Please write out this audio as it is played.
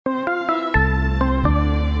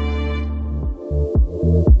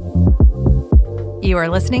You are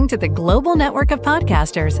listening to the global network of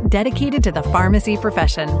podcasters dedicated to the pharmacy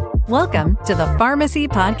profession. Welcome to the Pharmacy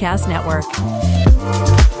Podcast Network.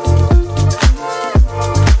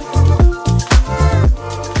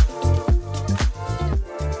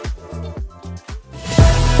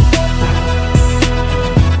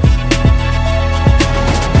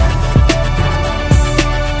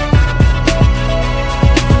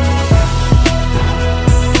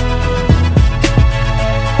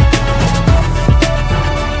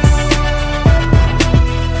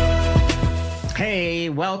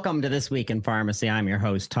 Welcome to This Week in Pharmacy. I'm your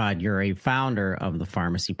host, Todd Uri, founder of the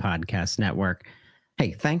Pharmacy Podcast Network.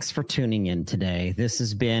 Hey, thanks for tuning in today. This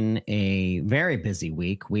has been a very busy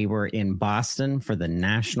week. We were in Boston for the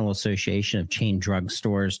National Association of Chain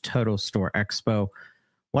Drugstores Total Store Expo.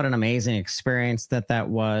 What an amazing experience that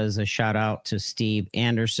was. A shout out to Steve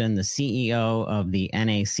Anderson, the CEO of the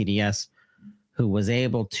NACDS, who was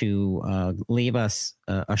able to leave us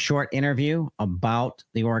a short interview about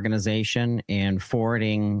the organization and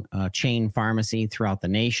forwarding chain pharmacy throughout the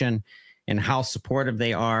nation and how supportive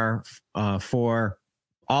they are for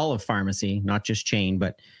all of pharmacy, not just chain,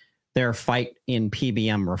 but their fight in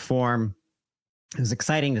PBM reform. It was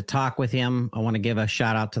exciting to talk with him. I want to give a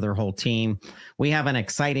shout out to their whole team. We have an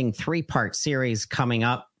exciting 3-part series coming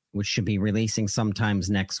up, which should be releasing sometimes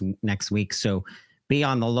next week. So be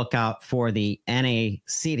on the lookout for the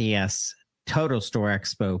NACDS Total Store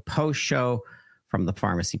Expo post-show from the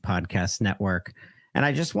Pharmacy Podcast Network. And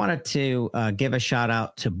I just wanted to give a shout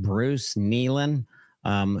out to Bruce Nealon,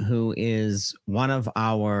 who is one of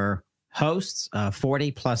our hosts,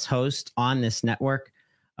 40-plus hosts on this network.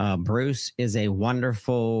 Bruce is a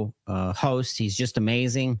wonderful host. He's just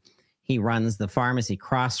amazing. He runs the Pharmacy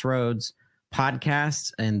Crossroads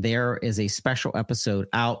podcast, and there is a special episode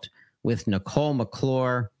out with Nicole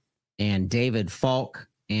McClure and David Falk.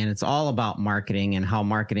 And it's all about marketing and how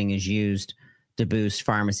marketing is used to boost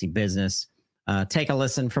pharmacy business. Take a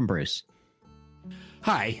listen from Bruce.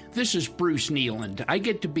 Hi, this is Bruce Nealand. I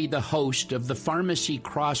get to be the host of the Pharmacy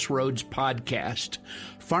Crossroads podcast.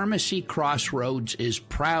 Pharmacy Crossroads is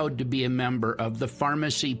proud to be a member of the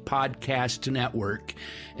Pharmacy Podcast Network,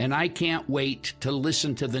 and I can't wait to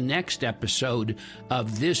listen to the next episode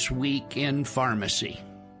of This Week in Pharmacy.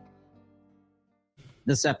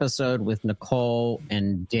 This episode with Nicole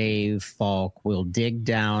and Dave Falk will dig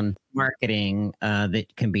down marketing that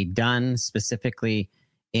can be done specifically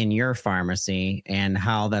in your pharmacy and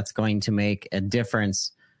how that's going to make a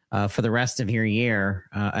difference for the rest of your year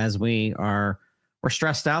as we're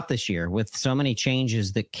stressed out this year with so many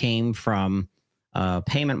changes that came from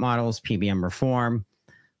payment models, PBM reform.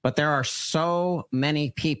 But there are so many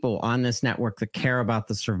people on this network that care about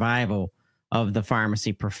the survival of the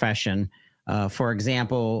pharmacy profession. For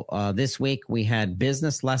example, this week we had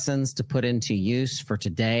business lessons to put into use for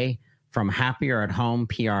today from Happier at Home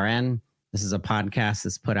PRN. This is a podcast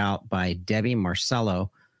that's put out by Debbie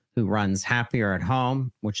Marcello, who runs Happier at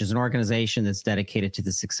Home, which is an organization that's dedicated to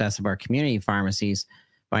the success of our community pharmacies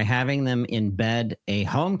by having them embed a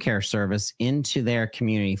home care service into their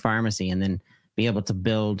community pharmacy and then be able to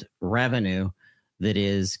build revenue that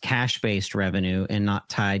is cash-based revenue and not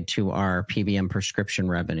tied to our PBM prescription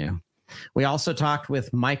revenue. We also talked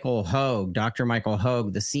with Michael Hogue, Dr. Michael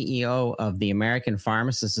Hogue, the CEO of the American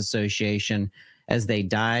Pharmacists Association, as they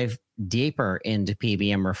dive deeper into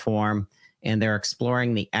PBM reform, and they're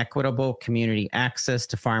exploring the Equitable Community Access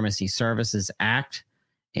to Pharmacy Services Act.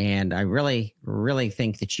 And I really, really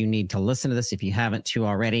think that you need to listen to this if you haven't too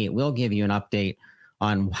already. It will give you an update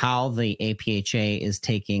on how the APHA is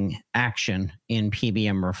taking action in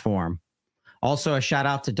PBM reform. Also, a shout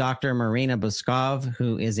out to Dr. Marina Buskov,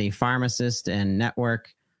 who is a pharmacist and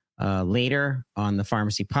network leader on the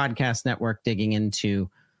Pharmacy Podcast Network, digging into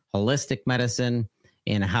holistic medicine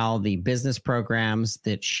and how the business programs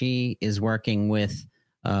that she is working with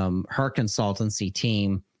her consultancy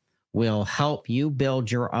team will help you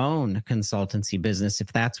build your own consultancy business if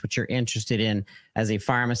that's what you're interested in as a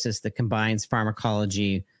pharmacist that combines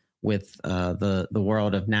pharmacology with the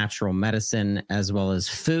world of natural medicine as well as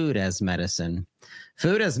food as medicine.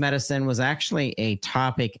 Food as medicine was actually a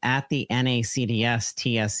topic at the NACDS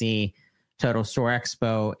TSE Total Store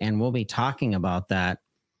Expo, and we'll be talking about that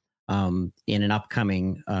in an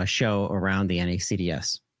upcoming show around the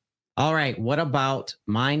NACDS. All right, what about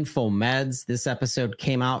mindful meds? This episode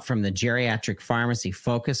came out from the Geriatric Pharmacy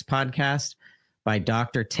Focus podcast by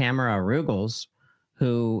Dr. Tamara Rugels,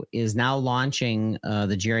 who is now launching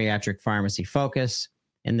the Geriatric Pharmacy Focus.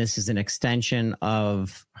 And this is an extension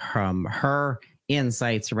of her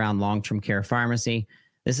insights around long-term care pharmacy.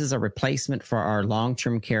 This is a replacement for our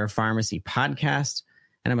long-term care pharmacy podcast.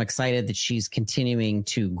 And I'm excited that she's continuing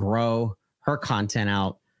to grow her content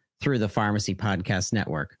out through the Pharmacy Podcast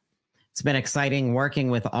Network. It's been exciting working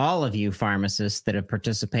with all of you pharmacists that have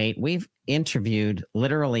participated. We've interviewed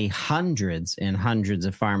literally hundreds and hundreds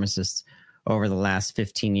of pharmacists over the last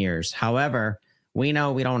 15 years. However, we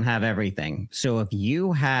know we don't have everything. So if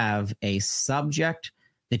you have a subject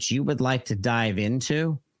that you would like to dive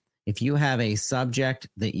into, if you have a subject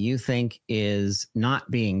that you think is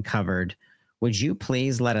not being covered, would you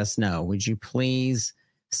please let us know? Would you please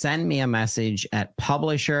send me a message at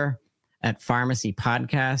publisher@Pharmacy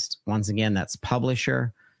Podcast. Once again, that's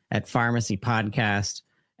publisher@Pharmacy Podcast.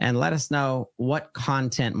 And let us know what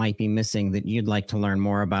content might be missing that you'd like to learn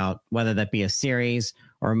more about, whether that be a series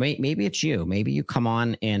or maybe it's you. Maybe you come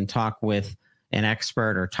on and talk with an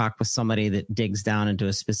expert or talk with somebody that digs down into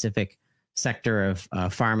a specific sector of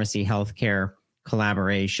pharmacy, healthcare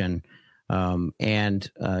collaboration. And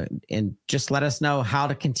just let us know how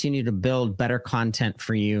to continue to build better content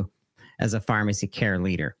for you as a pharmacy care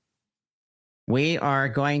leader. We are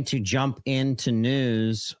going to jump into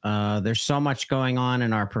news. There's so much going on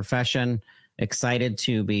in our profession. Excited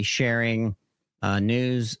to be sharing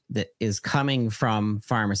news that is coming from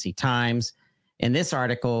Pharmacy Times. In this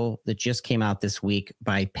article that just came out this week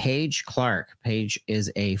by Paige Clark. Paige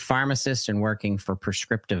is a pharmacist and working for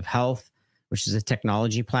Prescriptive Health, which is a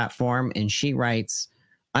technology platform. And she writes,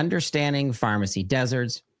 "Understanding Pharmacy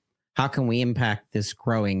Deserts, how can we impact this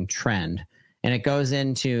growing trend?" And it goes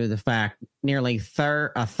into the fact nearly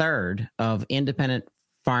a third of independent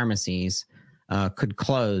pharmacies could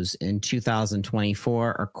close in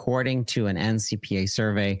 2024, according to an NCPA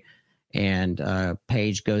survey. And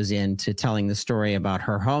Paige goes into telling the story about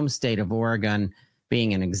her home state of Oregon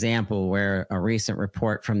being an example, where a recent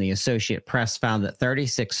report from the Associated Press found that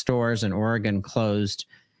 36 stores in Oregon closed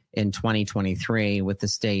in 2023, with the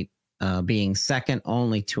state being second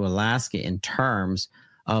only to Alaska in terms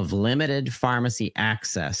of limited pharmacy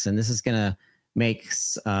access. And this is going to make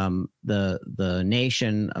the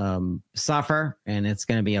nation suffer, and it's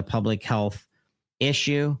going to be a public health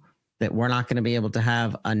issue that we're not going to be able to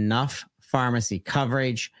have enough pharmacy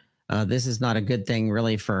coverage. This is not a good thing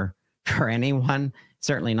really for anyone,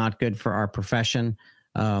 certainly not good for our profession,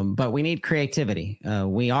 but we need creativity.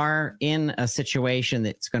 We are in a situation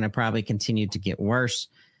that's going to probably continue to get worse.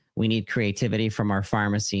 We need creativity from our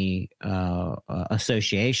pharmacy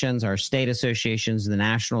associations, our state associations, the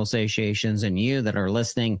national associations, and you that are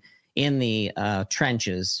listening in the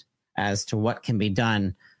trenches as to what can be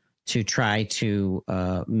done to try to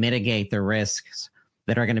mitigate the risks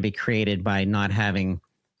that are going to be created by not having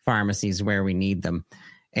pharmacies where we need them.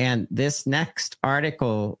 And this next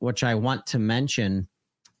article, which I want to mention,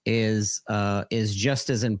 is just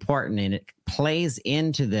as important, and it plays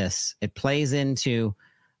into this. It plays into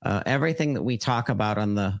everything that we talk about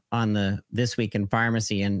on the This Week in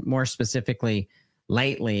Pharmacy, and more specifically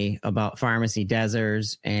lately about pharmacy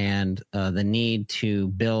deserts and the need to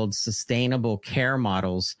build sustainable care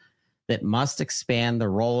models that must expand the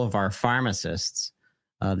role of our pharmacists.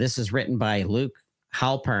 This is written by Luke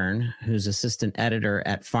Halpern, who's assistant editor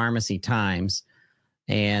at Pharmacy Times.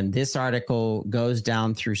 And this article goes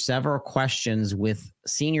down through several questions with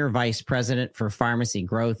Senior Vice President for Pharmacy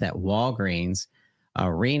Growth at Walgreens,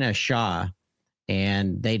 Rina Shah.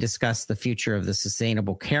 And they discuss the future of the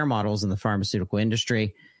sustainable care models in the pharmaceutical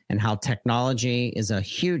industry and how technology is a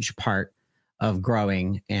huge part of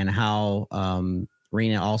growing, and how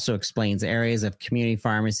Rina also explains areas of community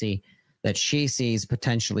pharmacy that she sees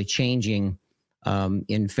potentially changing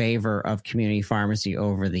in favor of community pharmacy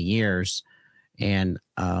over the years, and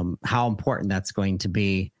how important that's going to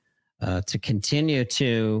be to continue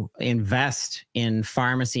to invest in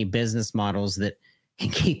pharmacy business models that can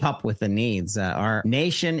keep up with the needs. Our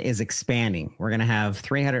nation is expanding. We're going to have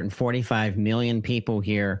 345 million people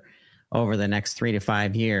here over the next 3 to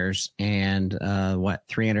 5 years, and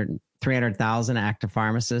 300,000 active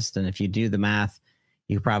pharmacists. And if you do the math,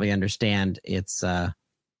 you probably understand it's not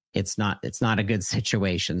a good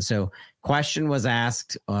situation. So question was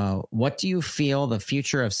asked, what do you feel the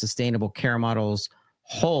future of sustainable care models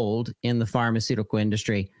hold in the pharmaceutical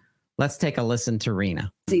industry? Let's take a listen to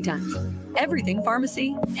Rina. Times. Everything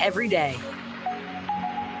pharmacy, every day.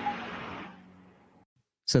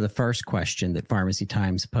 So the first question that Pharmacy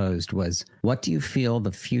Times posed was, what do you feel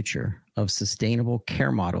the future of sustainable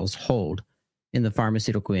care models hold in the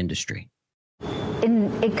pharmaceutical industry?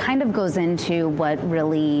 And it kind of goes into what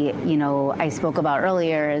really, I spoke about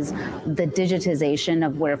earlier, is the digitization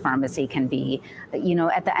of where pharmacy can be. At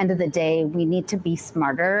the end of the day, we need to be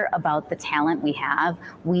smarter about the talent we have.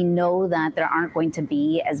 We know that there aren't going to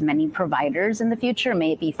be as many providers in the future,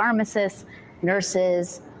 may it be pharmacists,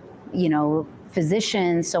 nurses,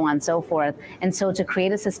 physicians, so on and so forth. And so to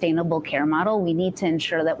create a sustainable care model, we need to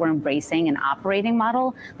ensure that we're embracing an operating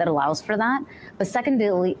model that allows for that. But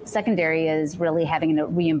secondary is really having a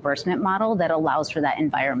reimbursement model that allows for that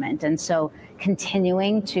environment. And so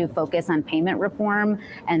continuing to focus on payment reform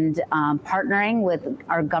and partnering with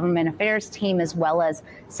our government affairs team, as well as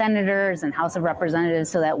senators and House of Representatives,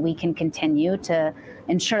 so that we can continue to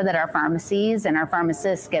ensure that our pharmacies and our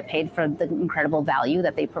pharmacists get paid for the incredible value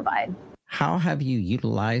that they provide. How have you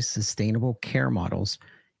utilized sustainable care models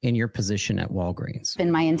in your position at Walgreens? In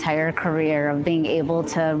my entire career of being able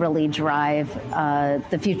to really drive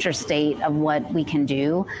the future state of what we can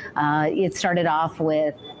do. It started off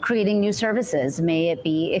with creating new services. May it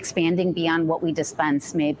be expanding beyond what we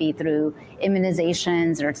dispense, may it be through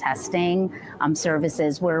immunizations or testing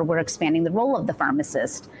services where we're expanding the role of the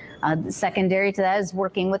pharmacist. Secondary to that is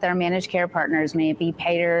working with our managed care partners, may it be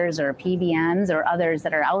payers or PBMs or others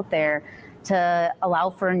that are out there, to allow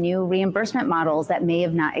for new reimbursement models that may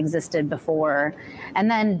have not existed before. And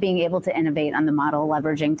then being able to innovate on the model,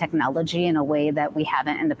 leveraging technology in a way that we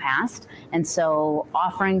haven't in the past. And so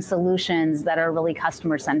offering solutions that are really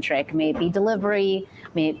customer centric, may it be delivery,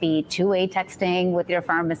 may it be two-way texting with your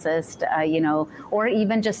pharmacist, or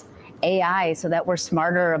even just AI, so that we're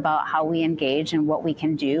smarter about how we engage and what we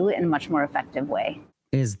can do in a much more effective way.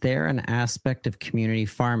 Is there an aspect of community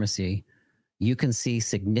pharmacy you can see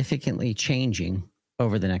significantly changing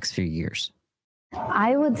over the next few years?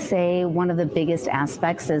 I would say one of the biggest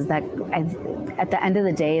aspects is that at the end of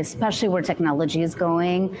the day, especially where technology is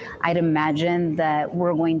going, I'd imagine that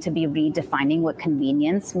we're going to be redefining what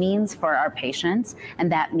convenience means for our patients.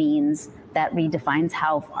 And that means that redefines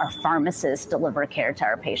how our pharmacists deliver care to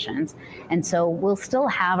our patients. And so we'll still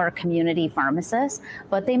have our community pharmacists,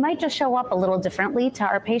 but they might just show up a little differently to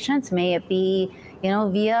our patients. May it be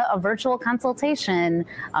via a virtual consultation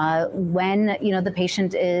when, the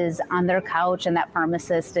patient is on their couch and that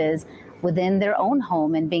pharmacist is within their own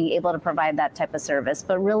home and being able to provide that type of service.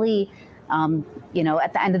 But really,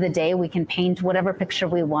 at the end of the day, we can paint whatever picture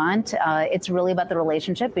we want. It's really about the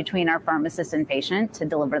relationship between our pharmacist and patient to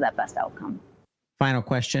deliver that best outcome. Final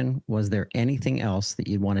question, was there anything else that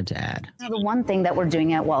you wanted to add? The one thing that we're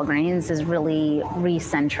doing at Walgreens is really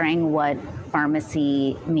recentering what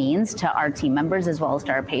pharmacy means to our team members as well as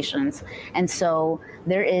to our patients. And so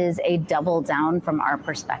there is a double down from our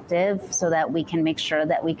perspective so that we can make sure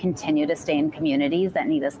that we continue to stay in communities that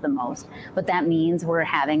need us the most. But that means we're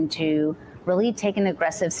having to really take an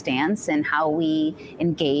aggressive stance in how we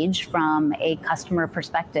engage from a customer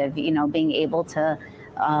perspective, being able to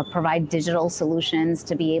provide digital solutions,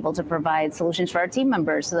 to be able to provide solutions for our team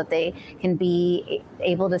members so that they can be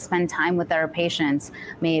able to spend time with our patients.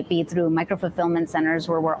 May it be through micro-fulfillment centers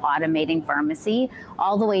where we're automating pharmacy,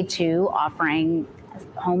 all the way to offering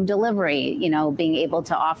home delivery, being able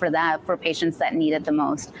to offer that for patients that need it the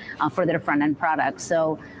most for their front-end products.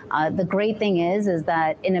 So the great thing is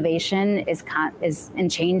that innovation is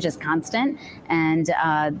and change is constant, and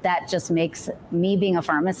that just makes me being a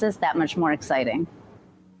pharmacist that much more exciting.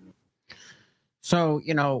 So,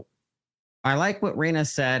 I like what Rina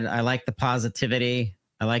said. I like the positivity.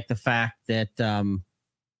 I like the fact that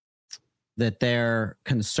that they're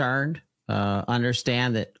concerned,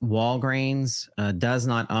 understand that Walgreens does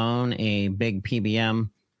not own a big PBM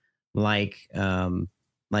like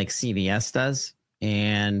CVS does,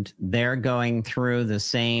 and they're going through the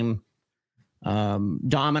same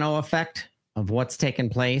domino effect of what's taken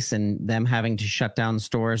place and them having to shut down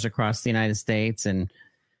stores across the United States and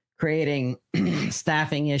creating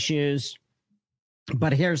staffing issues.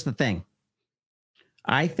 But here's the thing.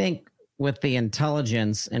 I think with the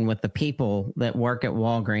intelligence and with the people that work at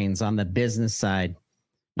Walgreens on the business side,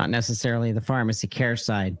 not necessarily the pharmacy care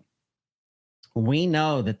side, we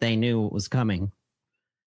know that they knew what was coming.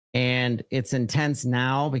 And it's intense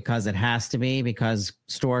now because it has to be, because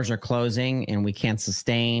stores are closing and we can't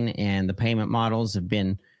sustain, and the payment models have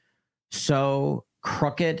been so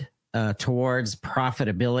crooked towards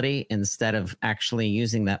profitability instead of actually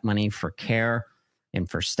using that money for care and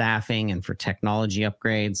for staffing and for technology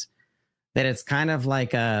upgrades, that it's kind of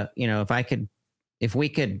like if we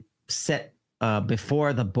could sit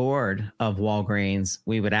before the board of Walgreens,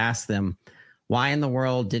 we would ask them, why in the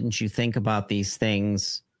world didn't you think about these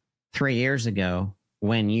things 3 years ago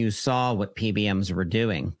when you saw what PBMs were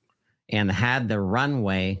doing and had the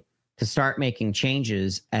runway to start making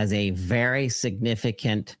changes as a very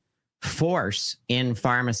significant force in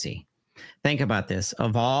pharmacy? Think about this.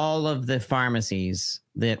 Of all of the pharmacies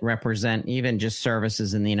that represent even just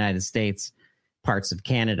services in the United States, parts of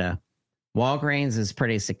Canada, Walgreens is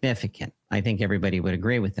pretty significant. I think everybody would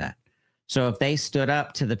agree with that. So if they stood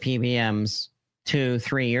up to the PBMs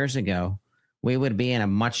 2-3 years ago, we would be in a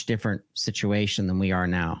much different situation than we are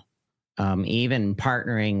now. Even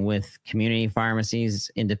partnering with community pharmacies,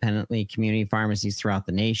 independently community pharmacies throughout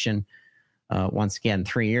the nation, once again,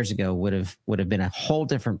 3 years ago would have been a whole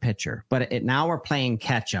different picture. But now we're playing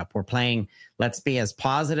catch up. We're playing, let's be as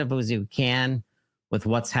positive as you can with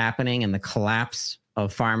what's happening and the collapse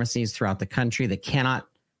of pharmacies throughout the country that cannot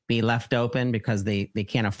be left open because they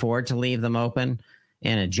can't afford to leave them open,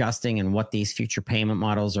 and adjusting and what these future payment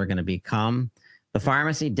models are going to become. The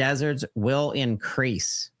pharmacy deserts will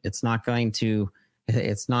increase. It's nothing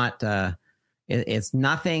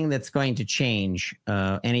that's going to change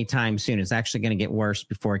anytime soon. It's actually going to get worse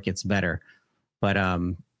before it gets better. But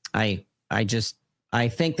I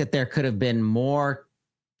think that there could have been more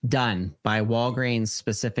done by Walgreens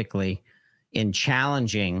specifically in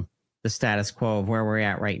challenging the status quo of where we're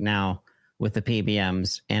at right now with the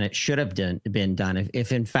PBMs, and it should have been done.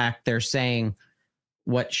 If in fact they're saying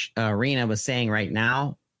what Rina was saying right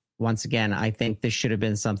now, once again, I think this should have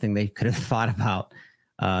been something they could have thought about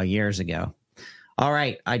years ago. All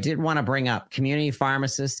right, I did want to bring up community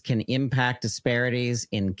pharmacists can impact disparities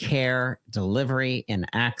in care, delivery, and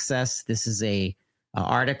access. This is a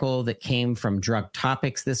article that came from Drug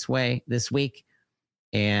Topics this week,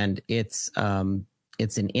 and it's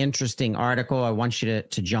an interesting article. I want you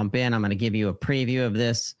to jump in. I'm going to give you a preview of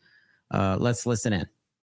this. Let's listen in.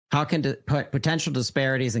 How can potential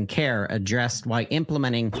disparities in care addressed while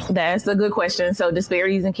implementing? That's a good question. So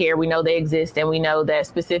disparities in care, we know they exist, and we know that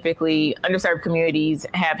specifically underserved communities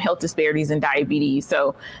have health disparities in diabetes.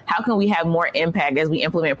 So how can we have more impact as we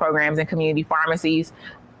implement programs in community pharmacies?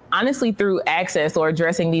 Honestly, through access or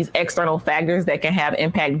addressing these external factors that can have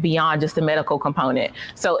impact beyond just the medical component.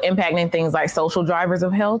 So impacting things like social drivers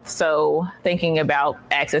of health. So thinking about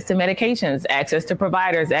access to medications, access to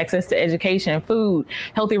providers, access to education, food,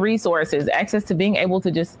 healthy resources, access to being able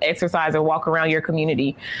to just exercise or walk around your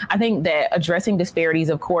community. I think that addressing disparities,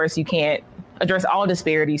 of course, you can't address all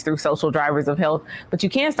disparities through social drivers of health, but you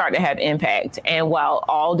can start to have impact. And while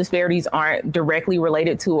all disparities aren't directly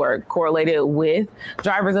related to or correlated with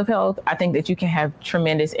drivers of health, I think that you can have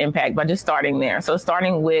tremendous impact by just starting there. So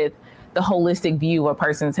starting with the holistic view of a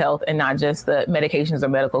person's health and not just the medications or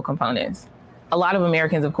medical components. A lot of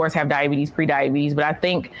Americans, of course, have diabetes, prediabetes, but I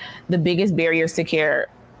think the biggest barriers to care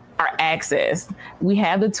are access. We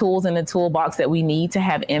have the tools in the toolbox that we need to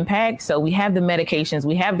have impact. So we have the medications,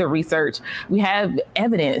 we have the research, we have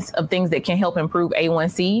evidence of things that can help improve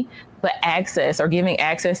A1C, but access or giving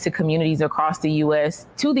access to communities across the U.S.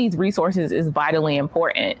 to these resources is vitally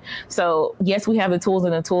important. So yes, we have the tools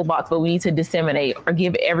in the toolbox, but we need to disseminate or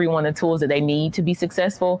give everyone the tools that they need to be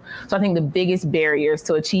successful. So I think the biggest barriers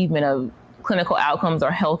to achievement of clinical outcomes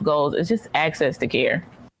or health goals is just access to care.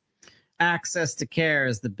 Access to care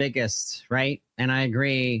is the biggest, right? And I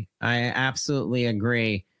agree. I absolutely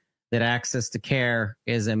agree that access to care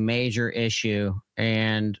is a major issue,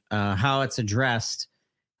 and how it's addressed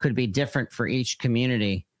could be different for each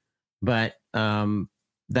community. But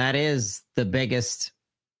that is the biggest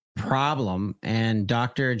problem. And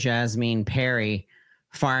Dr. Jasmine Perry,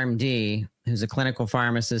 PharmD, who's a clinical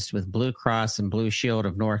pharmacist with Blue Cross and Blue Shield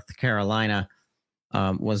of North Carolina,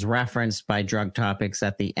 was referenced by Drug Topics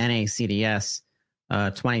at the NACDS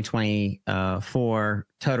 2024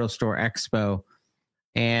 Total Store Expo.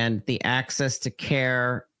 And the access to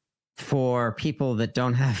care for people that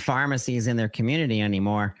don't have pharmacies in their community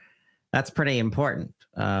anymore, that's pretty important.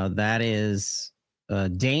 That is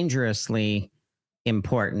dangerously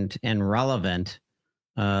important and relevant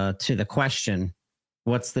to the question,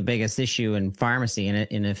 what's the biggest issue in pharmacy? And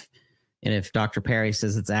if Dr. Perry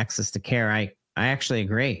says it's access to care, I actually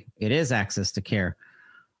agree. It is access to care.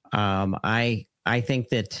 I think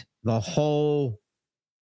that the whole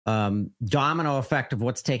domino effect of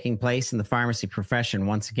what's taking place in the pharmacy profession,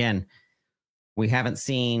 once again, we haven't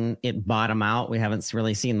seen it bottom out. We haven't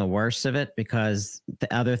really seen the worst of it, because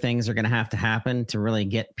the other things are going to have to happen to really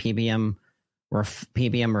get PBM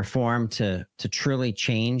reform to truly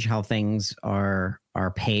change how things are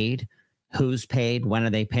paid, who's paid, when are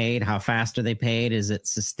they paid, how fast are they paid, is it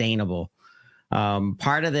sustainable?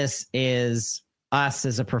 Part of this is us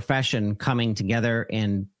as a profession coming together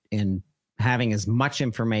and having as much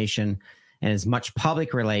information and as much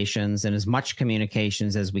public relations and as much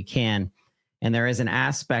communications as we can. And there is an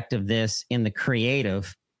aspect of this in the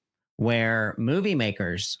creative where movie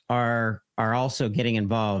makers are also getting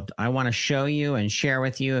involved. I want to show you and share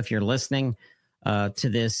with you, if you're listening to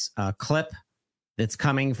this clip that's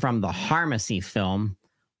coming from the Pharmacy film.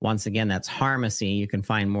 Once again, that's Pharmacy. You can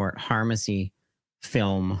find more at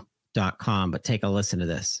pharmacyfilm.com, but take a listen to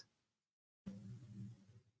this.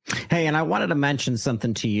 Hey, and I wanted to mention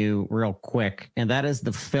something to you real quick, and that is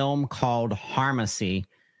the film called Pharmacy.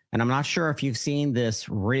 And I'm not sure if you've seen this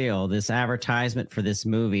advertisement for this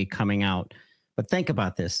movie coming out, but think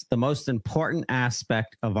about this. The most important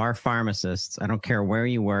aspect of our pharmacists, I don't care where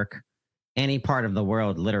you work, any part of the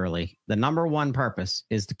world, literally, the number one purpose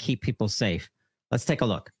is to keep people safe. Let's take a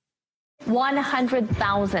look.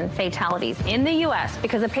 100,000 fatalities in the U.S.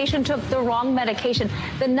 because a patient took the wrong medication.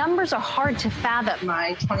 The numbers are hard to fathom.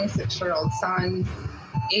 My 26-year-old son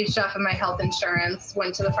aged off of my health insurance,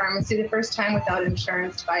 went to the pharmacy the first time without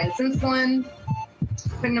insurance to buy his insulin,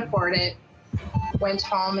 couldn't afford it, went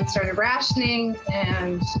home and started rationing,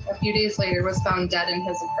 and a few days later was found dead in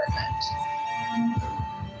his apartment.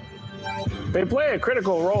 They play a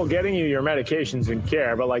critical role getting you your medications and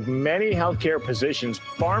care, but like many healthcare positions,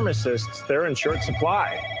 pharmacists, they're in short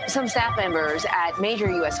supply. Some staff members at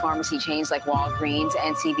major U.S. pharmacy chains like Walgreens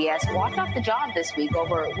and CVS walked off the job this week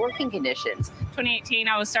over working conditions. 2018,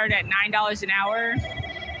 I was started at $9 an hour.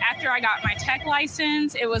 After I got my tech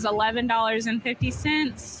license, it was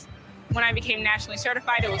 $11.50. When I became nationally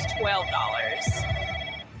certified, it was $12.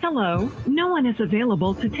 Hello, no one is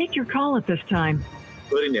available to take your call at this time.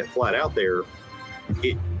 Putting it flat out there,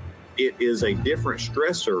 it is a different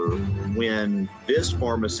stressor when this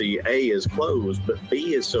pharmacy A is closed, but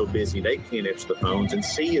B is so busy they can't answer the phones, and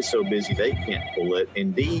C is so busy they can't pull it,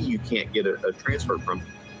 and D you can't get a transfer from.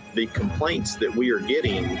 The complaints that we are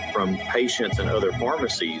getting from patients and other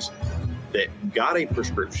pharmacies that got a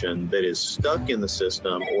prescription that is stuck in the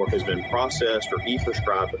system or has been processed or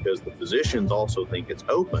e-prescribed because the physicians also think it's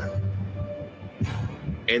open,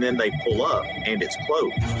 and then they pull up and it's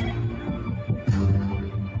closed.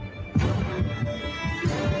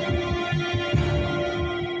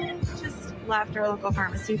 Just left our local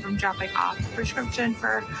pharmacy from dropping off a prescription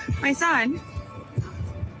for my son.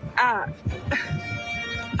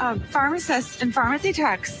 Pharmacists and pharmacy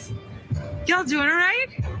techs. Y'all doing all right?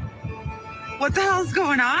 What the hell's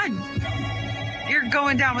going on? You're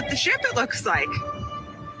going down with the ship, it looks like.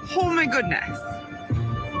 Oh my goodness.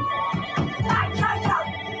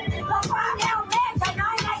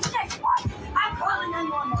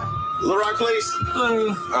 Little Rock, please. Hello.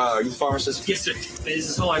 You the pharmacist? Yes, sir. Is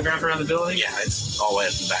this whole like wrap around the building? Yeah, it's all the way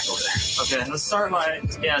up in the back over there. Okay, let's start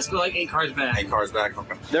like, let's go like 8 cars back. 8 cars back,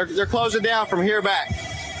 okay. They're closing down from here back.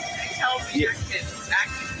 They told me I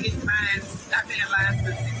can get mine. I've been in line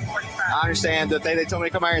since 6:45. I understand that they told me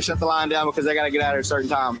to come here and shut the line down because they got to get out at a certain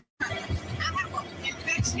time. I have an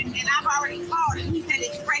infection, and I've already called, and he said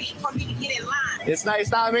it's ready for me to get in line. It's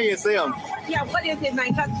not me, it's them. Yeah, what is it,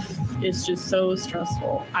 man? It's just so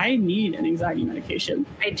stressful. I need an anxiety medication.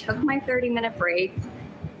 I took my 30-minute break,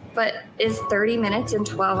 but is 30 minutes in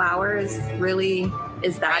 12 hours really,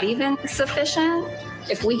 is that even sufficient?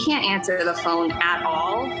 If we can't answer the phone at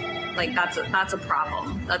all, like that's a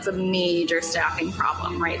problem. That's a major staffing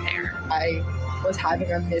problem right there. I was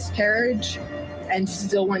having a miscarriage and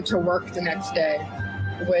still went to work the next day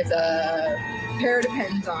with a pair of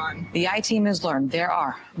Depends on. The I team has learned there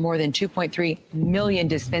are more than 2.3 million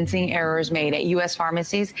dispensing errors made at U.S.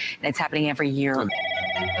 pharmacies, and it's happening every year.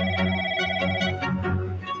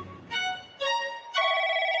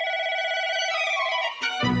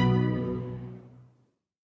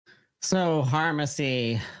 So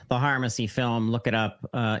the Pharmacy film, look it up.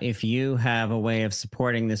 If you have a way of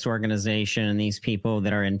supporting this organization and these people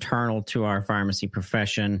that are internal to our pharmacy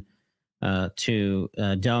profession, to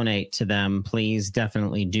donate to them, please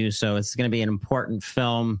definitely do so. It's going to be an important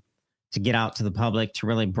film to get out to the public to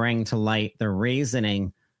really bring to light the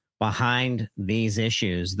reasoning behind these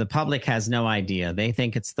issues. The public has no idea. They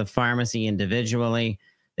think it's the pharmacy individually.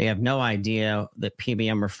 They have no idea that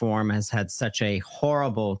PBM reform has had such a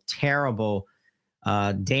horrible, terrible,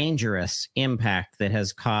 dangerous impact that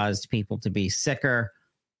has caused people to be sicker,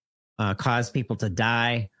 caused people to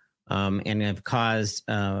die, and have caused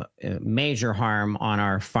major harm on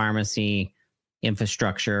our pharmacy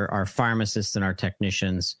infrastructure, our pharmacists and our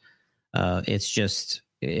technicians. It's just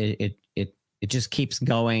it just keeps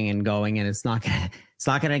going and going, and it's not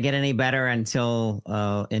gonna get any better until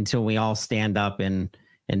we all stand up and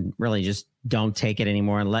really just don't take it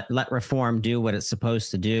anymore and let reform do what it's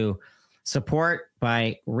supposed to do. Support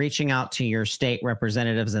by reaching out to your state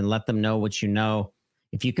representatives and let them know what you know.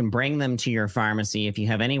 If you can bring them to your pharmacy, if you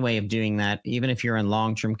have any way of doing that, even if you're in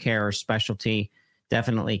long-term care or specialty,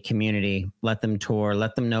 definitely community, let them tour,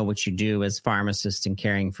 let them know what you do as pharmacists and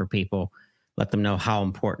caring for people. Let them know how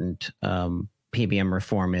important PBM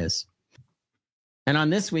reform is. And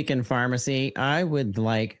on This Week in Pharmacy, I would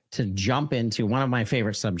like to jump into one of my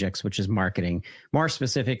favorite subjects, which is marketing. More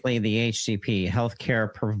specifically, the HCP,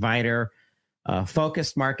 Healthcare Provider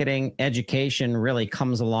Focused marketing, education really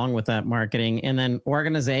comes along with that marketing, and then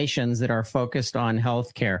organizations that are focused on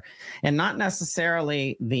healthcare, and not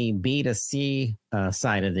necessarily the B2C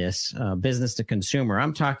side of this, business to consumer.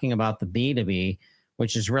 I'm talking about the B2B,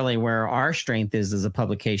 which is really where our strength is as a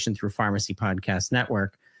publication through Pharmacy Podcast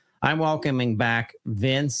Network. I'm welcoming back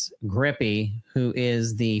Vince Grippi, who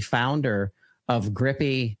is the founder of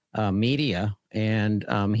Grippi Media, and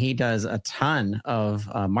he does a ton of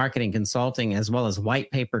marketing consulting as well as white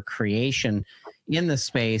paper creation in the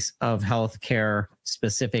space of healthcare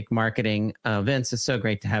specific marketing. Vince, it's so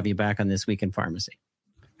great to have you back on This Week in Pharmacy.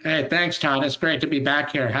 Hey, thanks, Todd. It's great to be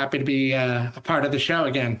back here. Happy to be a part of the show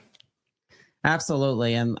again.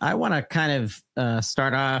 Absolutely. And I want to kind of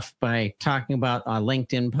start off by talking about a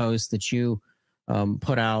LinkedIn post that you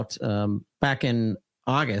put out back in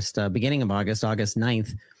August, beginning of August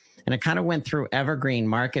 9th. And it kind of went through evergreen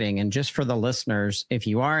marketing. And just for the listeners, if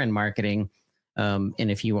you are in marketing, and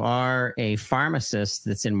if you are a pharmacist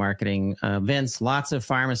that's in marketing, Vince, lots of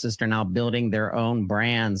pharmacists are now building their own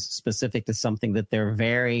brands specific to something that they're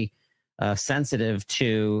very sensitive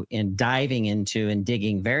to and diving into and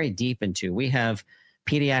digging very deep into. We have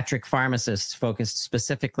pediatric pharmacists focused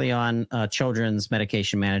specifically on children's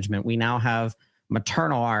medication management. We now have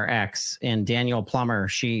maternal RX, and Daniel Plummer,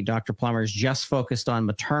 Dr. Plummer's just focused on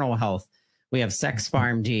maternal health. We have Sex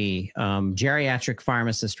PharmD, geriatric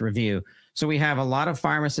pharmacist review. So we have a lot of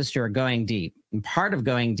pharmacists who are going deep. And part of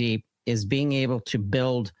going deep is being able to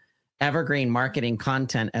build evergreen marketing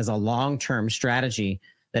content as a long-term strategy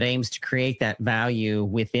that aims to create that value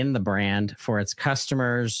within the brand for its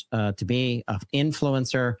customers, to be an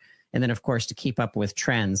influencer, and then, of course, to keep up with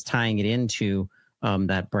trends, tying it into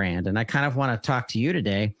that brand. And I kind of want to talk to you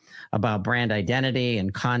today about brand identity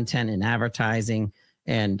and content and advertising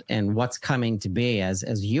and what's coming to be as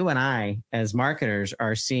you and I, as marketers,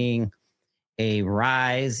 are seeing a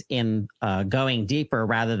rise in going deeper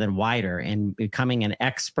rather than wider and becoming an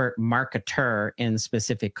expert marketer in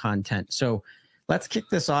specific content. So let's kick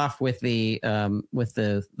this off with the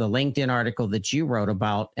LinkedIn article that you wrote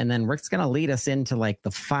about, and then Rick's going to lead us into like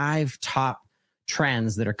the 5 top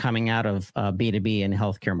trends that are coming out of B2B and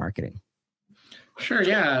healthcare marketing. Sure,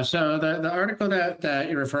 yeah. So the article that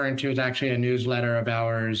you're referring to is actually a newsletter of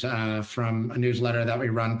ours from a newsletter that we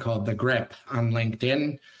run called The Grip on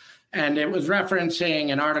LinkedIn. And it was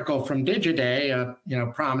referencing an article from Digiday, a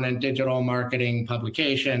prominent digital marketing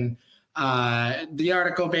publication. The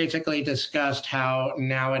article basically discussed how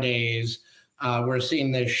nowadays we're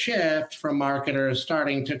seeing this shift from marketers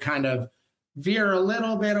starting to kind of veer a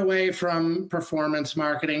little bit away from performance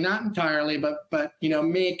marketing, not entirely, but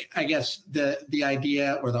make, I guess, the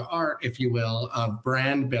idea or the art, if you will, of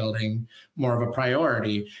brand building more of a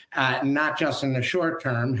priority, not just in the short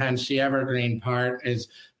term. Hence, the evergreen part is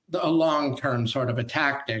a long-term sort of a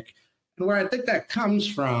tactic. And where I think that comes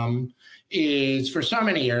from is, for so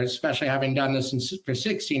many years, especially having done this for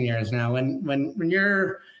 16 years now, when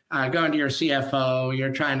you're going to your CFO,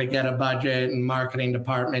 you're trying to get a budget and marketing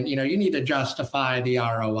department, you need to justify the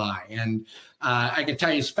ROI. And I can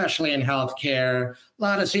tell you, especially in healthcare, a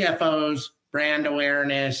lot of CFOs, brand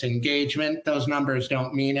awareness, engagement, those numbers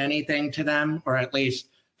don't mean anything to them, or at least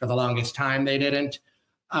for the longest time they didn't.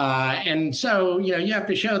 And so, you have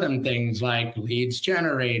to show them things like leads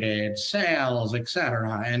generated, sales, et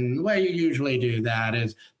cetera. And the way you usually do that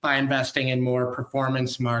is by investing in more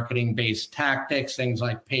performance marketing based tactics, things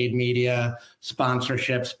like paid media,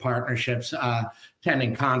 sponsorships, partnerships,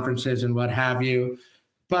 attending conferences and what have you.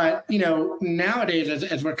 But, nowadays,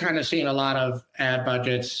 as we're kind of seeing a lot of ad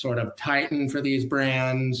budgets sort of tighten for these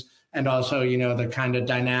brands, and also, the kind of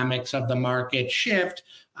dynamics of the market shift,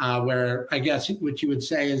 where I guess what you would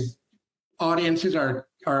say is audiences are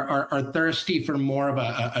thirsty for more of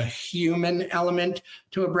a human element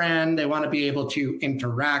to a brand. They want to be able to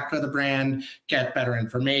interact with a brand, get better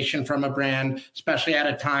information from a brand, especially at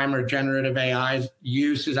a time where generative AI's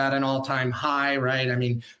use is at an all-time high, right? I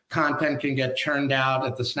mean, content can get churned out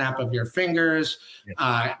at the snap of your fingers.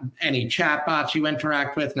 Any chatbots you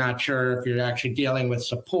interact with, not sure if you're actually dealing with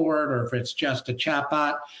support or if it's just a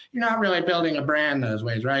chatbot. You're not really building a brand those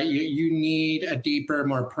ways, right? You need a deeper,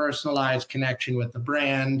 more personalized connection with the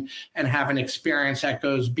brand and have an experience that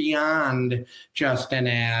goes beyond just an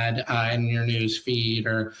ad in your news feed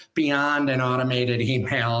or beyond an automated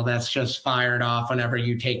email that's just fired off whenever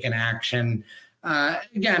you take an action.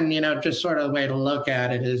 Again, just sort of the way to look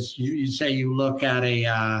at it is you say you look at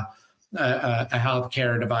a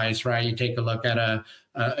healthcare device, right? You take a look at a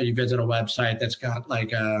you visit a website that's got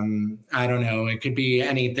like, I don't know, it could be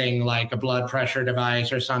anything like a blood pressure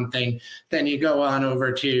device or something. Then you go on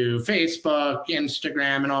over to Facebook,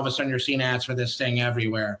 Instagram, and all of a sudden you're seeing ads for this thing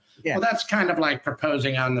everywhere. Yeah. Well, that's kind of like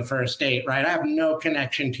proposing on the first date, right? I have no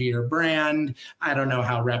connection to your brand. I don't know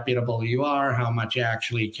how reputable you are, how much you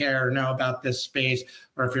actually care or know about this space,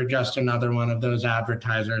 or if you're just another one of those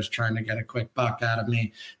advertisers trying to get a quick buck out of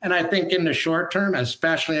me. And I think in the short term,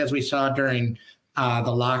 especially as we saw during the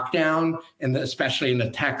lockdown, and especially in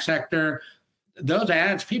the tech sector, those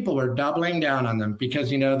ads, people were doubling down on them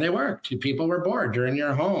because, you know, they worked. People were bored. You're in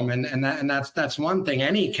your home. And that's one thing.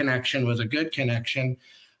 Any connection was a good connection.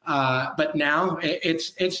 But now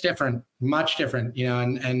it's different, much different, you know,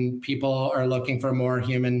 and people are looking for more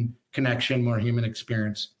human connection, more human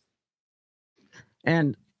experience.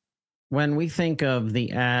 And when we think of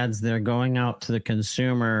the ads that are going out to the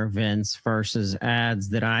consumer, Vince, versus ads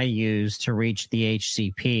that I use to reach the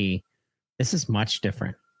HCP, this is much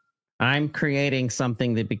different. I'm creating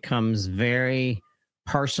something that becomes very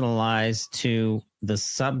personalized to the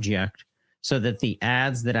subject so that the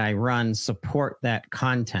ads that I run support that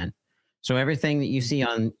content. So everything that you see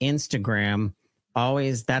on Instagram,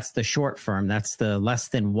 always, that's the short form. That's the less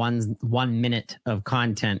than one minute of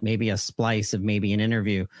content, maybe a splice of maybe an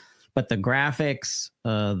interview. But the graphics,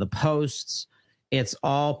 the posts, it's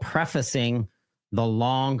all prefacing the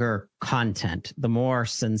longer content, the more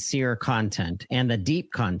sincere content, and the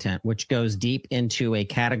deep content, which goes deep into a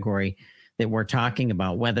category that we're talking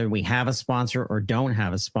about, whether we have a sponsor or don't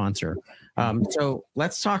have a sponsor. So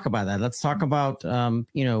let's talk about that. Let's talk about,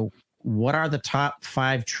 you know, what are the top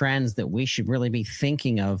 5 trends that we should really be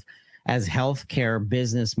thinking of as healthcare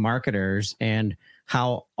business marketers, and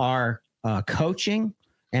how our coaching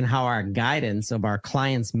and how our guidance of our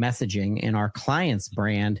clients' messaging and our clients'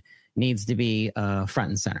 brand needs to be front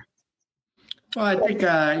and center. Well, I think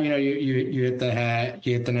you know, you hit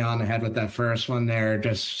the nail on the head with that first one there.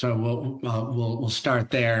 Just so we'll start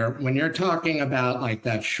there. When you're talking about like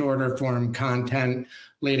that shorter form content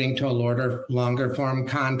leading to a longer form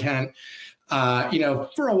content, you know,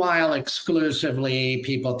 for a while exclusively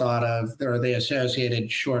people thought of, or they associated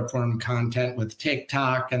short form content with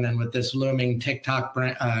TikTok, and then with this looming TikTok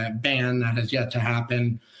ban that has yet to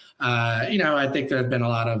happen. You know, I think there's been a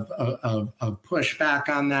lot of pushback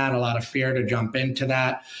on that, a lot of fear to jump into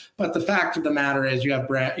that. But the fact of the matter is, you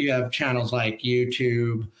have channels like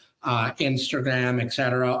YouTube, Instagram, et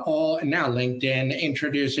cetera, and now LinkedIn,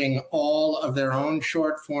 introducing all of their own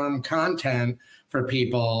short form content for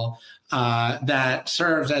people that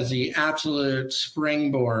serves as the absolute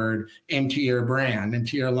springboard into your brand,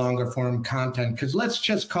 into your longer form content. Because let's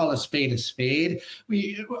just call a spade a spade.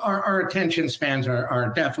 Our attention spans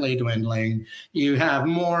are definitely dwindling. You have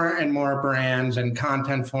more and more brands and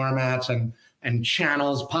content formats and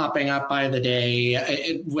channels popping up by the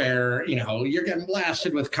day, where, you know, you're getting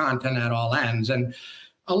blasted with content at all ends. And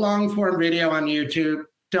a long form video on YouTube,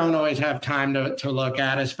 don't always have time to look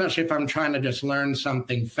at, especially if I'm trying to just learn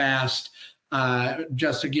something fast.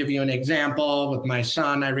 Just to give you an example, with my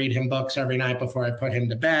son, I read him books every night before I put him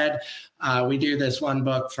to bed. We do this one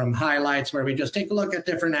book from Highlights where we just take a look at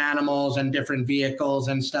different animals and different vehicles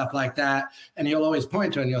and stuff like that. And he'll always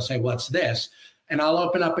point to it and you'll say, "What's this?" And I'll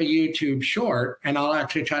open up a YouTube short and I'll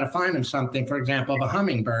actually try to find him something, for example, of a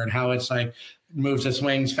hummingbird, how it's like moves its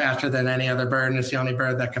wings faster than any other bird, and it's the only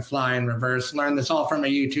bird that can fly in reverse. Learn this all from a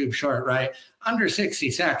YouTube short, right? Under 60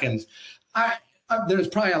 seconds. There's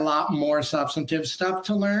probably a lot more substantive stuff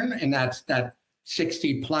to learn in that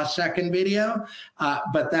 60+ second video.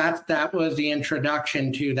 But that was the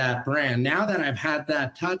introduction to that brand. Now that I've had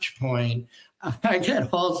that touch point, I get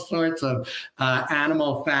all sorts of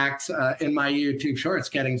animal facts in my YouTube shorts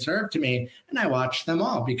getting served to me, and I watch them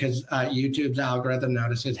all because YouTube's algorithm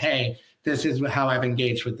notices, hey, this is how I've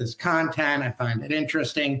engaged with this content. I find it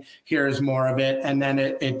interesting. Here's more of it. And then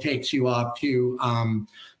it takes you off to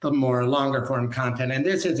the more longer form content. And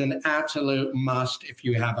this is an absolute must if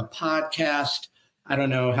you have a podcast. I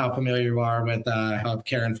don't know how familiar you are with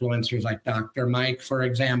healthcare influencers like Dr. Mike, for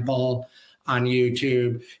example, on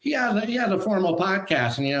YouTube. He has a formal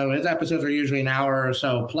podcast, and, you know, his episodes are usually an hour or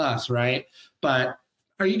so plus, right? But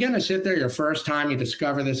are you going to sit there your first time you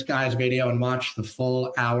discover this guy's video and watch the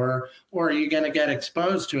full hour? Or are you going to get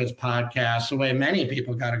exposed to his podcast the way many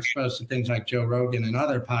people got exposed to things like Joe Rogan and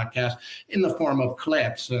other podcasts, in the form of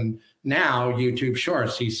clips? And now YouTube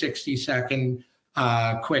Shorts, these 60-second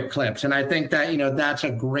quick clips. And I think that, you know, that's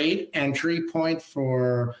a great entry point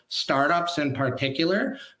for startups in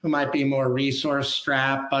particular, who might be more resource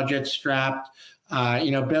strapped, budget strapped.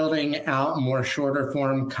 You know, building out more shorter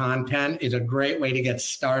form content is a great way to get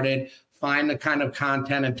started find the kind of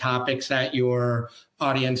content and topics that your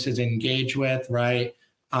audience is engaged with, right?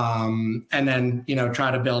 And then,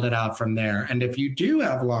 try to build it out from there. And if you do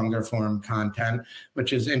have longer form content,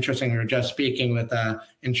 which is interesting, we were just speaking with an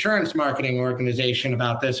insurance marketing organization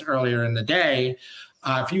about this earlier in the day.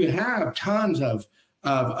 If you have tons of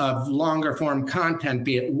longer form content,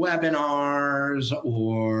 be it webinars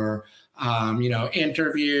or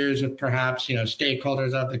interviews with perhaps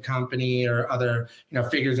stakeholders of the company or other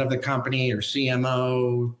figures of the company or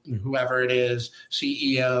CMO, whoever it is,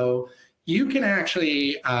 CEO, you can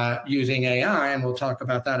actually, using AI, and we'll talk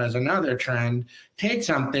about that as another trend, take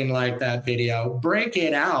something like that video, break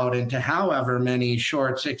it out into however many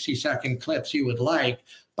short 60-second clips you would like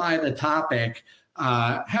by the topic,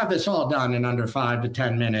 have this all done in under 5 to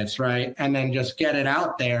 10 minutes, right? And then just get it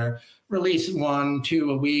out there, release 1,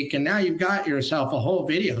 2 a week, and now you've got yourself a whole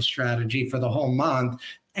video strategy for the whole month.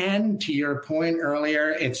 And to your point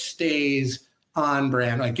earlier, it stays on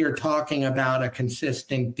brand, like you're talking about a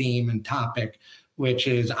consistent theme and topic, which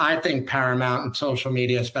is, I think, paramount in social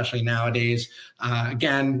media, especially nowadays.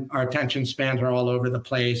 Again, our attention spans are all over the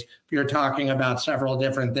place. If you're talking about several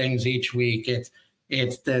different things each week,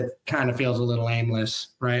 it's that kind of feels a little aimless,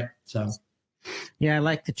 right? So, yeah, I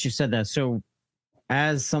like that you said that. So,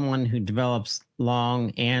 as someone who develops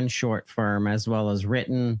long and short form, as well as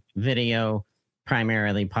written, video,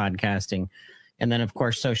 primarily podcasting, and then, of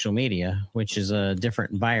course, social media, which is a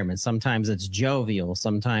different environment. Sometimes it's jovial.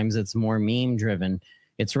 Sometimes it's more meme-driven.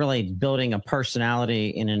 It's really building a personality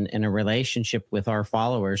in a relationship with our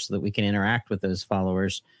followers so that we can interact with those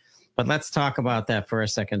followers. But let's talk about that for a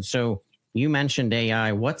second. So you mentioned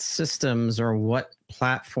AI. What systems or what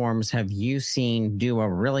platforms have you seen do a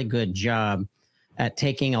really good job at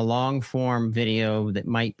taking a long-form video that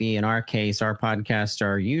might be, in our case, our podcasts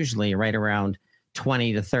are usually right around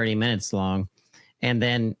 20 to 30 minutes long, and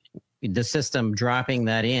then the system dropping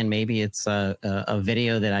that in, maybe it's a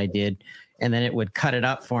video that I did, and then it would cut it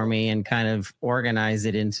up for me and kind of organize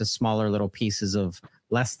it into smaller little pieces of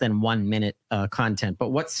less than 1 minute content. But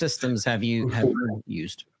what systems have you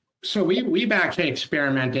used? So we've actually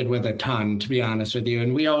experimented with a ton, to be honest with you,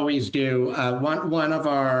 and we always do.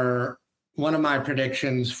 One of my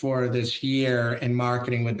predictions for this year in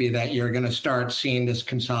marketing would be that you're going to start seeing this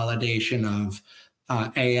consolidation of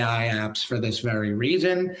AI apps for this very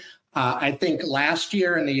reason. I think last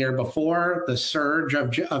year and the year before, the surge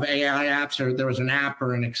of AI apps, or there was an app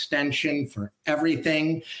or an extension for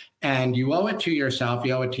everything. And you owe it to yourself,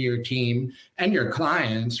 you owe it to your team and your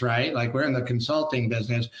clients, right? Like we're in the consulting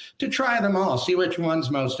business, to try them all, see which one's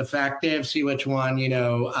most effective, see which one,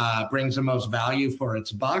 brings the most value for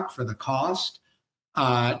its buck, for the cost.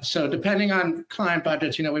 So depending on client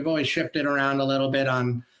budgets, we've always shifted around a little bit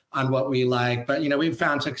on what we like, but we've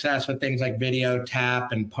found success with things like Video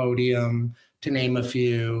Tap and Podium, to name a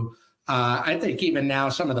few. I think even now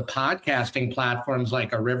some of the podcasting platforms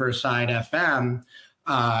like a Riverside FM,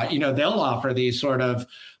 they'll offer these sort of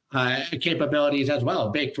capabilities as well,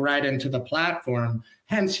 baked right into the platform.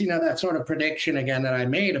 Hence, that sort of prediction again that I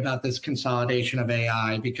made about this consolidation of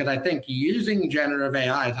AI, because I think using generative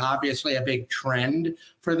AI is obviously a big trend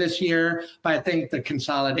for this year, but I think the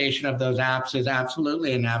consolidation of those apps is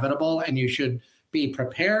absolutely inevitable, and you should be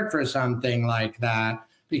prepared for something like that,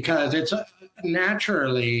 because it's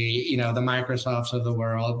naturally, the Microsofts of the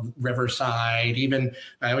world, Riverside, you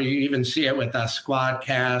even see it with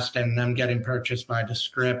Squadcast and them getting purchased by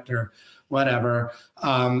Descript or whatever.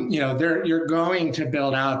 You're going to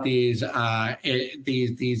build out these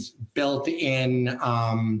built-in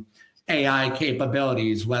AI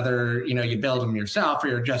capabilities, whether you build them yourself or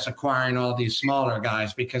you're just acquiring all these smaller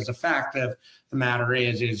guys. Because the fact of the matter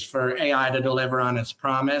is for AI to deliver on its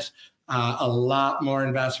promise, a lot more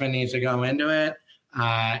investment needs to go into it.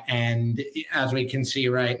 And as we can see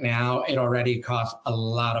right now, it already costs a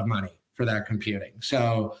lot of money for that computing.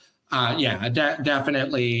 So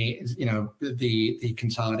definitely, the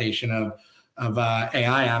consolidation of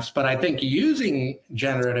AI apps. But I think using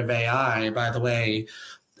generative AI, by the way,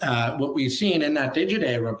 what we've seen in that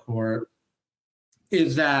Digiday report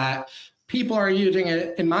is that people are using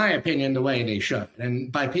it, in my opinion, the way they should. And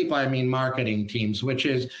by people, I mean marketing teams, which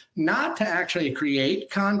is not to actually create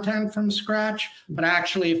content from scratch, but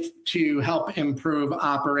actually to help improve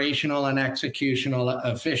operational and executional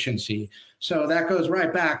efficiency. So that goes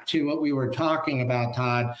right back to what we were talking about,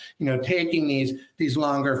 Todd, taking these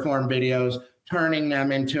longer form videos, turning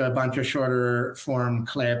them into a bunch of shorter form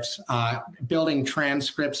clips, building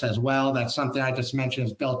transcripts as well. That's something I just mentioned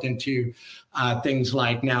is built into things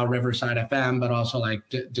like now Riverside FM, but also like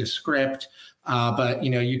Descript. But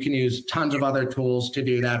you can use tons of other tools to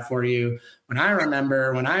do that for you. When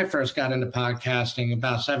I first got into podcasting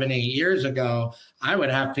about 7-8 years ago, I would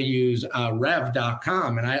have to use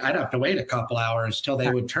rev.com, and I'd have to wait a couple hours till they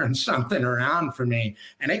would turn something around for me.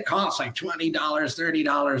 And it costs like $20,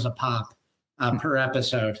 $30 a pop per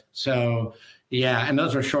episode. So yeah, and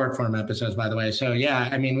those were short form episodes, by the way. So yeah,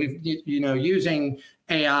 I mean, we've, using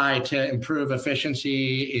AI to improve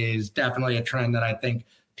efficiency is definitely a trend that I think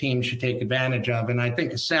teams should take advantage of. And I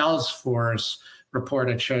think a Salesforce report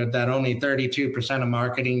that showed that only 32% of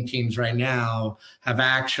marketing teams right now have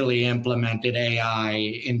actually implemented AI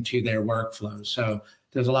into their workflows. So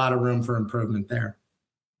there's a lot of room for improvement there.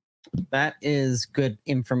 That is good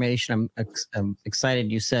information. I'm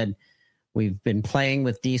excited you said we've been playing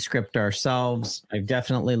with Descript ourselves. I've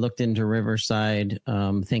definitely looked into Riverside,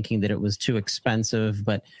 thinking that it was too expensive,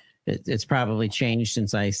 but it's probably changed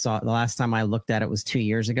since I saw it. The last time I looked at it was 2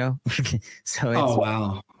 years ago. So oh,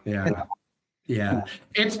 wow. Yeah. Yeah,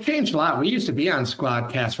 it's changed a lot. We used to be on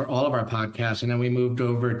Squadcast for all of our podcasts, and then we moved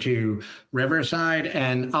over to Riverside.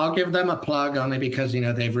 And I'll give them a plug only because,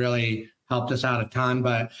 they've really helped us out a ton.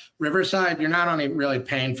 But Riverside, you're not only really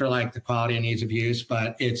paying for like the quality and ease of use,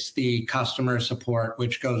 but it's the customer support,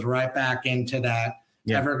 which goes right back into that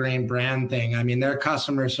evergreen brand thing. I mean, their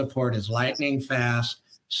customer support is lightning fast,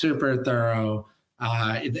 super thorough.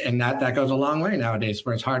 And that goes a long way nowadays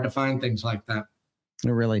where it's hard to find things like that. It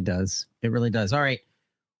really does. It really does. All right.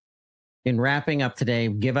 In wrapping up today,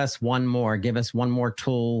 give us one more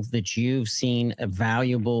tool that you've seen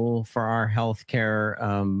valuable for our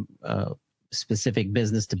healthcare specific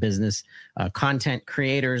business to business content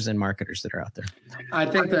creators and marketers that are out there. I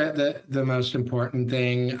think that the most important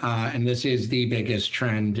thing, and this is the biggest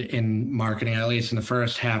trend in marketing, at least in the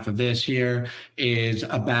first half of this year, is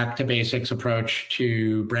a back to basics approach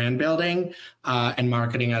to brand building and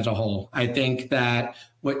marketing as a whole. I think that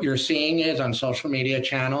what you're seeing is on social media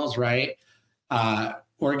channels, right?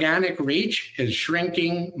 Organic reach is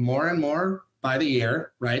shrinking more and more by the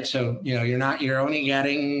year, right? So, you're only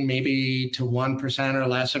getting maybe to 1% or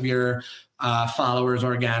less of your followers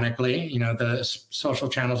organically, the social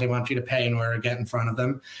channels, they want you to pay in order to get in front of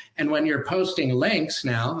them. And when you're posting links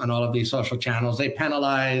now on all of these social channels, they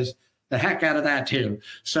penalize the heck out of that too.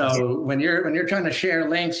 So when you're trying to share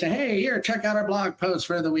links, say, hey, here, check out our blog post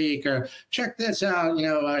for the week, or check this out,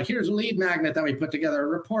 here's a lead magnet that we put together, a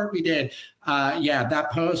report we did. That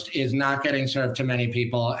post is not getting served to many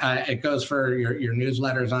people. It goes for your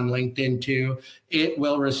newsletters on LinkedIn too. It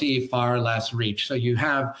will receive far less reach. So you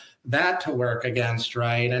have that to work against,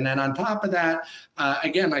 right? And then on top of that,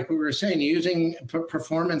 again, like we were saying, using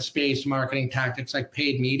performance-based marketing tactics like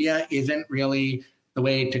paid media isn't really the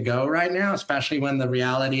way to go right now, especially when the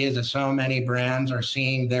reality is that so many brands are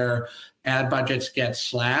seeing their ad budgets get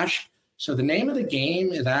slashed. So the name of the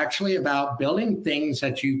game is actually about building things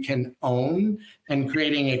that you can own and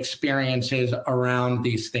creating experiences around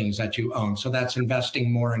these things that you own. So that's investing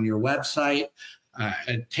more in your website.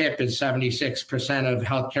 A tip is 76% of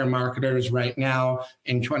healthcare marketers right now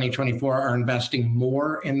in 2024 are investing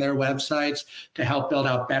more in their websites to help build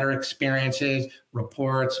out better experiences,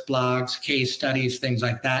 reports, blogs, case studies, things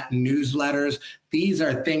like that, newsletters. These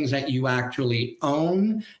are things that you actually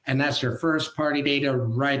own, and that's your first party data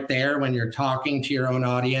right there. When you're talking to your own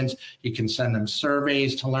audience, you can send them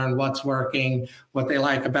surveys to learn what's working, what they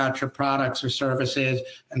like about your products or services,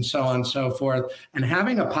 and so on and so forth. And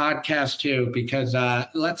having a podcast too, because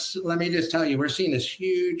let me just tell you, we're seeing this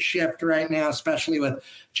huge shift right now, especially with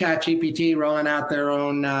ChatGPT rolling out their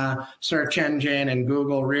own search engine and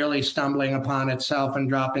Google really stumbling upon itself and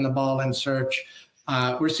dropping the ball in search.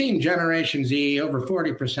 We're seeing Generation Z, over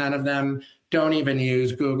 40% of them don't even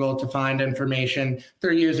use Google to find information.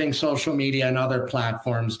 They're using social media and other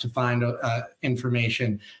platforms to find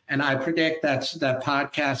information. And I predict that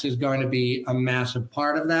podcast is going to be a massive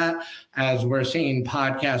part of that, as we're seeing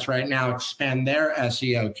podcasts right now expand their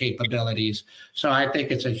SEO capabilities. So I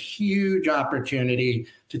think it's a huge opportunity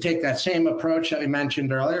to take that same approach that we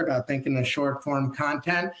mentioned earlier about thinking of short form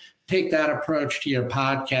content, take that approach to your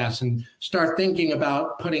podcast and start thinking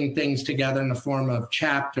about putting things together in the form of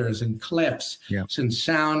chapters and clips and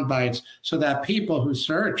sound bites, so that people who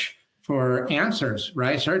search for answers,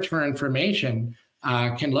 right, search for information,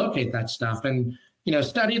 can locate that stuff. And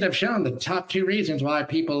studies have shown the top 2 reasons why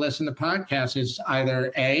people listen to podcasts is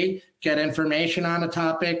either A, get information on a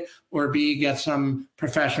topic, or B, get some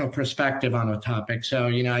professional perspective on a topic. So,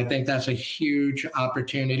 I think that's a huge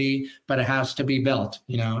opportunity, but it has to be built,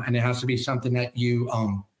 and it has to be something that you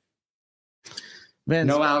own. Vince,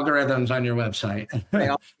 no algorithms on your website.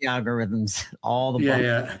 All the algorithms, all the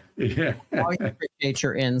yeah. I appreciate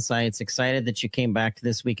your insights. Excited that you came back to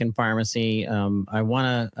This Week in Pharmacy. I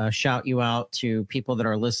want to shout you out to people that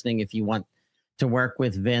are listening. If you want to work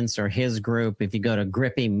with Vince or his group, if you go to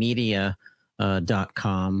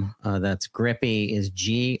grippimedia.com, that's Grippi is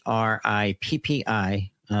GRIPPI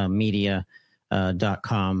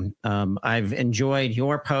media.com. I've enjoyed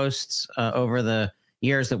your posts over the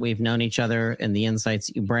years that we've known each other and the insights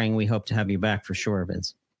that you bring. We hope to have you back for sure,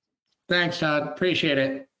 Vince. Thanks, Todd. Appreciate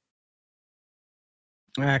it.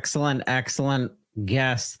 Excellent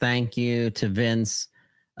guest. Thank you to Vince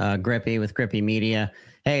Grippi with Grippi Media.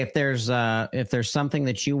 Hey, if there's something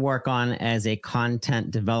that you work on as a content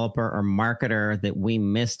developer or marketer that we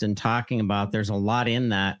missed in talking about, there's a lot in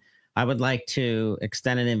that. I would like to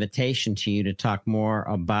extend an invitation to you to talk more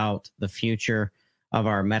about the future of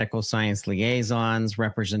our medical science liaisons,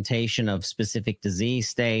 representation of specific disease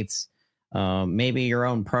states, maybe your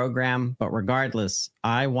own program. But regardless,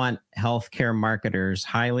 I want healthcare marketers,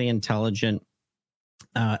 highly intelligent,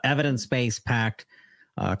 evidence-based packed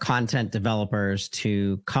content developers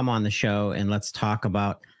to come on the show and let's talk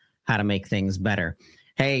about how to make things better.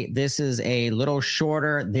 Hey, this is a little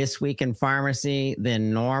shorter This Week in Pharmacy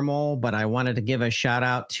than normal, but I wanted to give a shout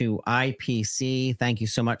out to IPC. Thank you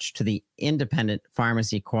so much to the Independent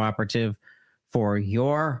Pharmacy Cooperative for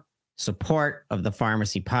your support of the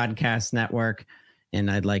Pharmacy Podcast Network.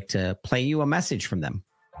 And I'd like to play you a message from them.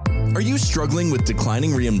 Are you struggling with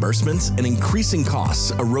declining reimbursements and increasing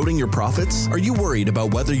costs, eroding your profits? Are you worried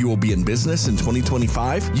about whether you will be in business in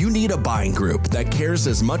 2025? You need a buying group that cares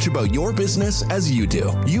as much about your business as you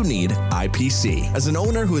do. You need IPC. As an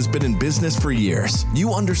owner who has been in business for years,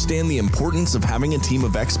 you understand the importance of having a team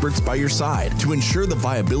of experts by your side to ensure the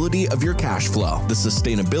viability of your cash flow, the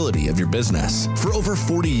sustainability of your business. For over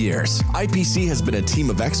 40 years, IPC has been a team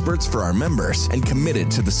of experts for our members and committed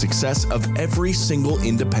to the success of every single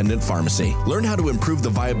independent pharmacy. Learn how to improve the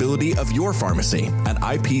viability of your pharmacy at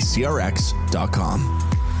ipcrx.com.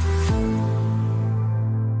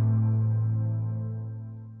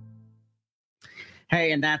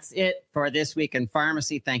 Hey, and that's it for This Week in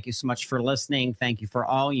Pharmacy. Thank you so much for listening. Thank you for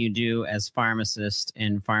all you do as pharmacists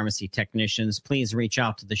and pharmacy technicians. Please reach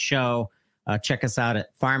out to the show. Check us out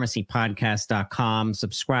at pharmacypodcast.com.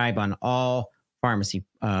 Subscribe on all podcasting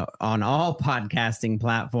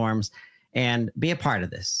platforms. And be a part of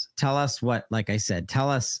this. Tell us what, like I said, tell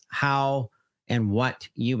us how and what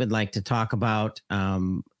you would like to talk about,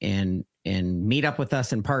 and meet up with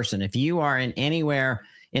us in person. If you are in anywhere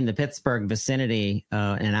in the Pittsburgh vicinity,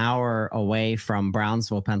 an hour away from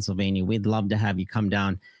Brownsville, Pennsylvania, we'd love to have you come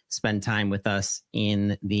down, spend time with us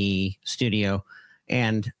in the studio.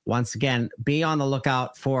 And once again, be on the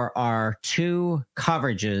lookout for our 2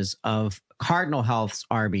 coverages of Cardinal Health's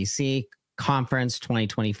RBC Conference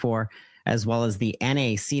 2024, as well as the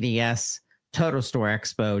NACDS Total Store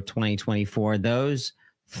Expo 2024. Those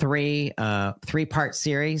 3-part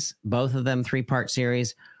series, both of them 3-part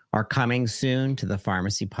series, are coming soon to the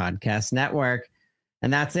Pharmacy Podcast Network.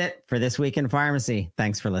 And that's it for This Week in Pharmacy.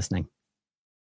 Thanks for listening.